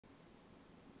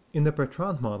In the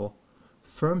Bertrand model,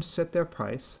 firms set their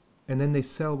price and then they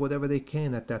sell whatever they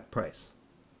can at that price.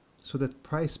 So that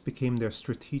price became their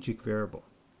strategic variable.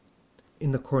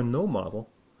 In the Cournot model,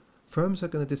 firms are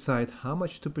going to decide how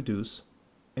much to produce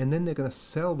and then they're going to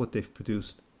sell what they've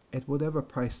produced at whatever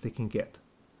price they can get.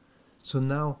 So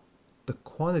now the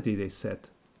quantity they set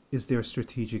is their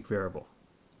strategic variable.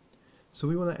 So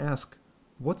we want to ask,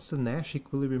 what's the Nash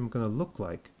equilibrium going to look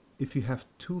like if you have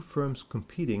two firms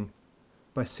competing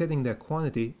by setting their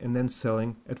quantity and then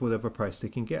selling at whatever price they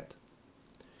can get?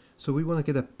 So we want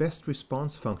to get a best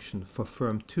response function for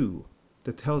firm 2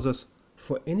 that tells us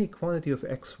for any quantity of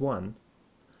x1,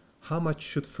 how much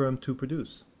should firm 2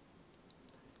 produce?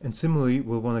 And similarly,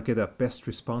 we'll want to get a best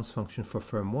response function for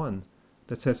firm 1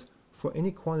 that says for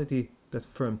any quantity that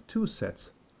firm 2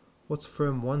 sets, what's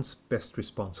firm 1's best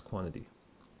response quantity?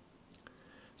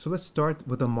 So let's start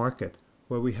with a market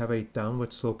where we have a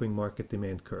downward sloping market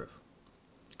demand curve.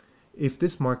 If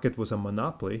this market was a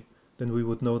monopoly, then we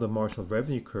would know the marginal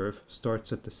revenue curve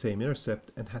starts at the same intercept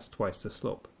and has twice the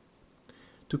slope.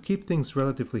 To keep things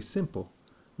relatively simple,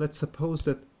 let's suppose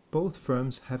that both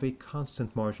firms have a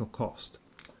constant marginal cost.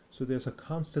 So there's a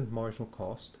constant marginal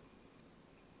cost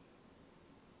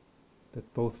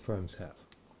that both firms have.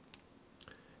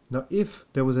 Now, if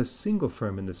there was a single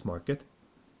firm in this market,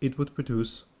 it would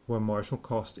produce where marginal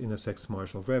cost intersects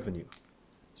marginal revenue.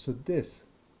 So this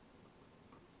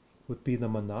would be the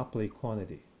monopoly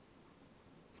quantity.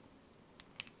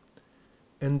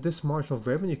 And this marginal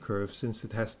revenue curve, since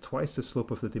it has twice the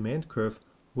slope of the demand curve,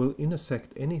 will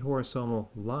intersect any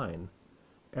horizontal line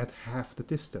at half the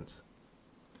distance.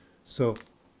 So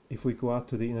if we go out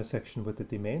to the intersection with the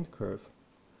demand curve,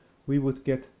 we would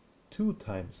get 2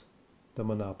 times the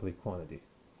monopoly quantity.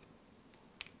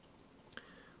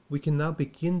 We can now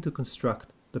begin to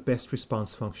construct the best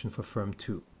response function for firm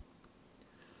 2.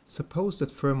 Suppose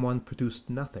that firm 1 produced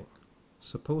nothing.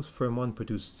 Suppose firm 1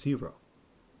 produced 0.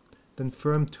 Then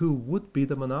firm 2 would be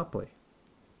the monopoly,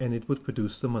 and it would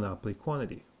produce the monopoly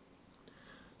quantity.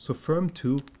 So firm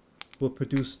 2 will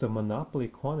produce the monopoly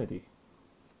quantity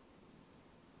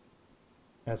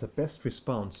as a best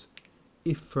response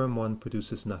if firm 1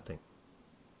 produces nothing.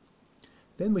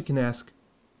 Then we can ask,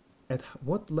 at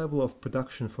what level of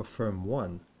production for firm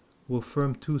 1 will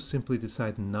firm 2 simply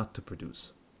decide not to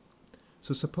produce?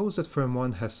 So suppose that firm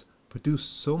 1 has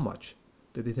produced so much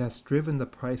that it has driven the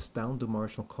price down to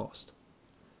marginal cost.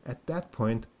 At that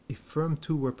point, if firm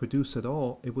 2 were produced at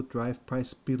all, it would drive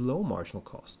price below marginal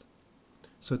cost.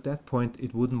 So at that point,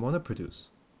 it wouldn't want to produce.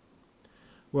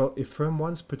 Well, if firm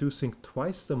 1 is producing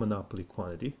twice the monopoly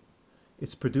quantity,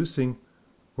 it's producing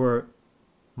where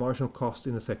marginal cost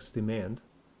intersects demand,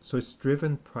 so it's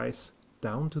driven price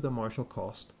down to the marginal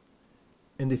cost,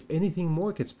 and if anything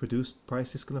more gets produced,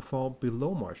 price is going to fall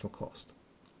below marginal cost.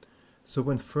 So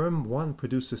when firm 1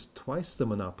 produces twice the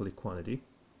monopoly quantity,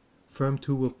 firm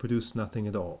 2 will produce nothing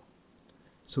at all.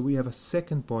 So we have a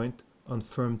second point on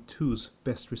firm 2's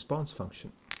best response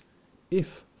function.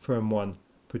 If firm 1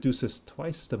 produces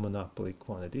twice the monopoly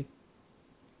quantity,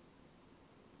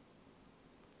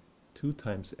 2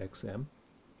 times xm,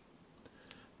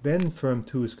 then firm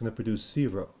 2 is going to produce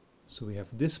 0. So we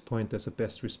have this point as a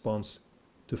best response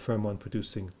to firm 1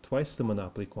 producing twice the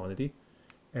monopoly quantity,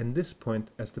 and this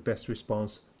point as the best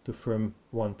response to firm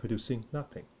 1 producing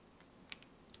nothing.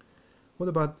 What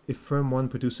about if firm 1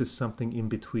 produces something in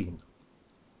between?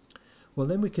 Well,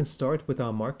 then we can start with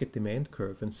our market demand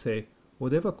curve and say,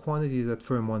 whatever quantity that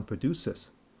firm 1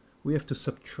 produces, we have to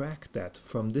subtract that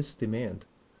from this demand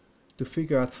to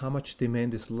figure out how much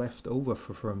demand is left over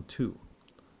for firm 2.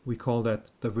 We call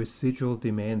that the residual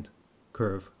demand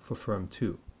curve for firm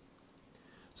 2.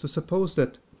 So suppose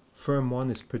that firm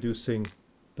 1 is producing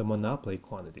the monopoly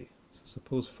quantity. So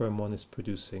suppose firm 1 is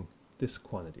producing this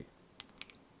quantity.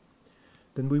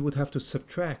 Then we would have to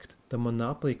subtract the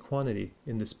monopoly quantity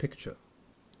in this picture.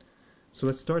 So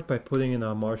let's start by putting in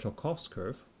our marginal cost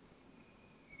curve.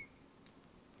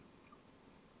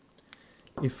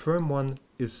 If firm 1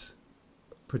 is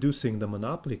producing the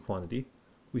monopoly quantity,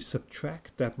 we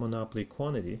subtract that monopoly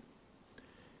quantity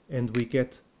and we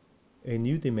get a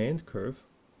new demand curve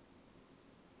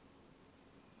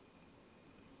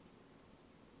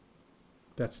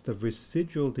that's the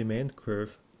residual demand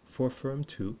curve for firm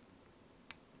 2,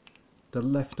 the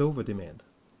leftover demand.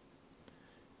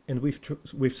 And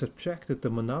we've subtracted the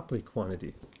monopoly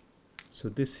quantity. So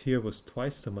this here was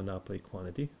twice the monopoly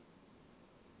quantity.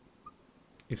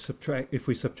 If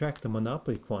we subtract the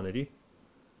monopoly quantity,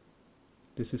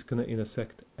 this is going to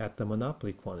intersect at the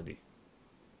monopoly quantity.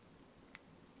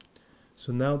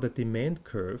 So now the demand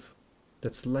curve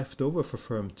that's left over for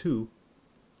firm 2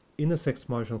 intersects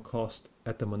marginal cost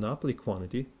at the monopoly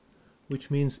quantity,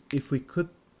 which means if we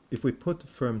put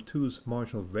firm 2's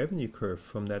marginal revenue curve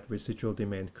from that residual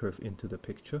demand curve into the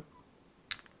picture,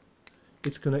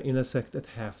 it's going to intersect at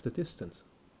half the distance.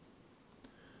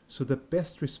 So the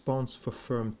best response for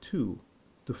firm 2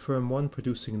 to firm 1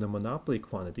 producing the monopoly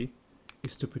quantity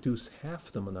is to produce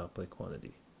half the monopoly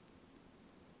quantity.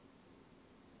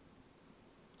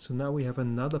 So now we have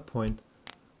another point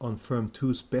on firm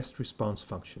 2's best response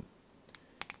function.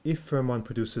 If firm 1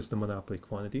 produces the monopoly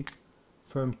quantity,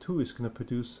 firm 2 is going to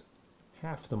produce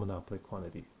half the monopoly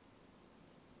quantity.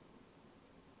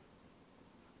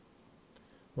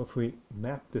 Well, if we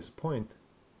map this point,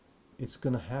 it's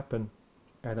going to happen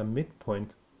at a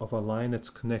midpoint of a line that's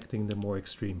connecting the more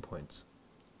extreme points.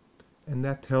 And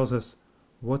that tells us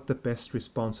what the best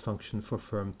response function for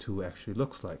firm 2 actually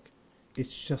looks like.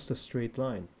 It's just a straight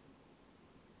line.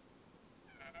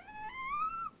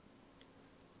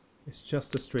 It's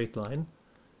just a straight line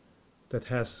that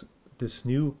has this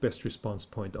new best response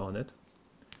point on it.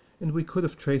 And we could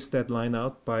have traced that line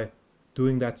out by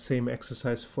doing that same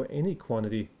exercise for any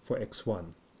quantity for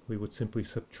x1. We would simply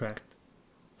subtract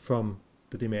from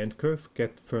the demand curve,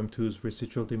 get firm 2's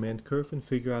residual demand curve, and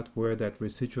figure out where that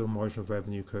residual marginal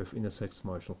revenue curve intersects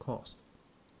marginal cost.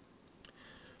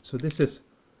 So this is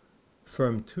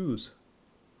firm 2's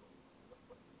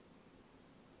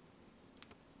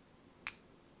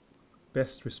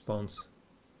best response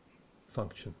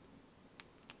function.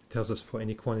 It tells us for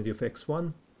any quantity of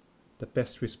x1, the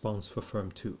best response for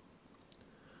firm 2.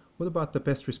 What about the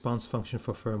best response function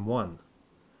for firm 1?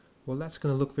 Well, that's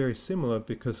going to look very similar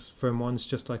because firm 1 is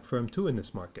just like firm 2 in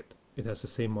this market. It has the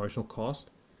same marginal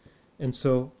cost. And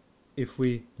so if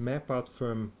we map out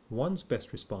firm 1's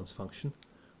best response function,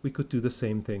 we could do the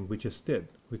same thing we just did.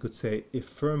 We could say if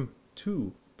firm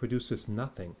 2 produces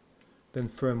nothing, then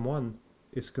firm 1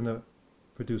 is going to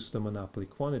produce the monopoly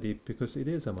quantity because it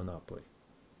is a monopoly.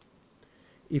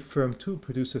 If firm 2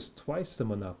 produces twice the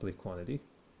monopoly quantity,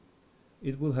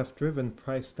 it will have driven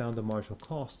price down to marginal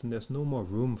cost, and there's no more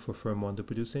room for firm 1 to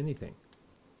produce anything.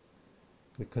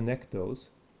 We connect those,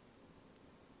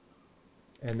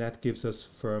 and that gives us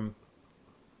firm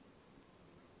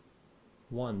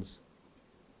 1's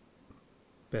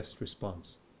best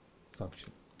response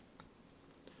function.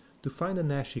 To find a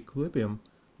Nash equilibrium,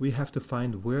 we have to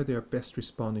find where they're best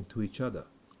responding to each other.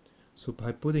 So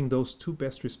by putting those two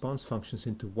best response functions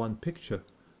into one picture,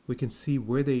 we can see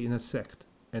where they intersect.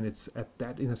 And it's at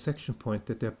that intersection point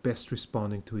that they're best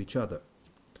responding to each other.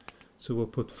 So we'll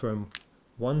put firm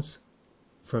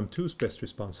 2's best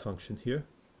response function here.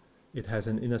 It has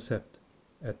an intercept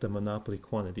at the monopoly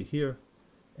quantity here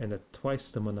and at twice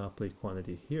the monopoly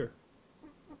quantity here.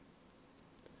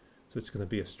 So it's going to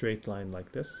be a straight line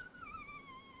like this.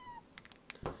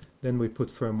 Then we put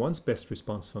firm 1's best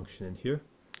response function in here.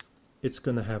 It's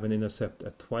going to have an intercept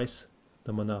at twice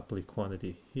the monopoly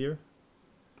quantity here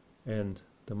and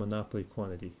the monopoly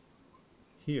quantity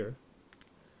here.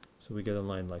 So we get a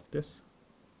line like this.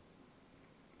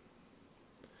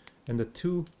 And the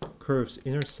two curves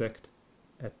intersect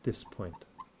at this point.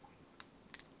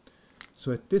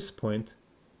 So at this point,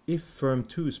 if firm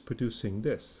 2 is producing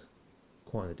this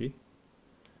quantity,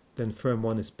 then firm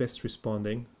 1 is best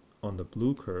responding on the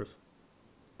blue curve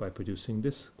by producing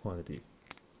this quantity.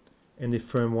 And if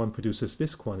firm 1 produces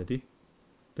this quantity,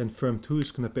 then firm 2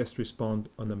 is going to best respond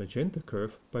on the magenta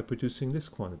curve by producing this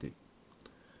quantity.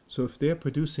 So if they're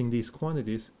producing these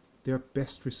quantities, they're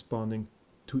best responding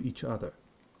to each other.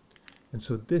 And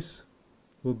so this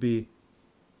will be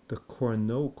the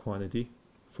Cournot quantity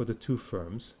for the two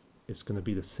firms. It's going to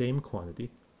be the same quantity.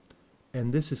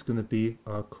 And this is going to be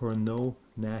our Cournot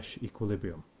Nash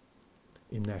equilibrium.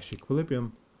 In Nash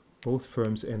equilibrium, both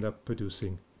firms end up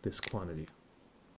producing this quantity.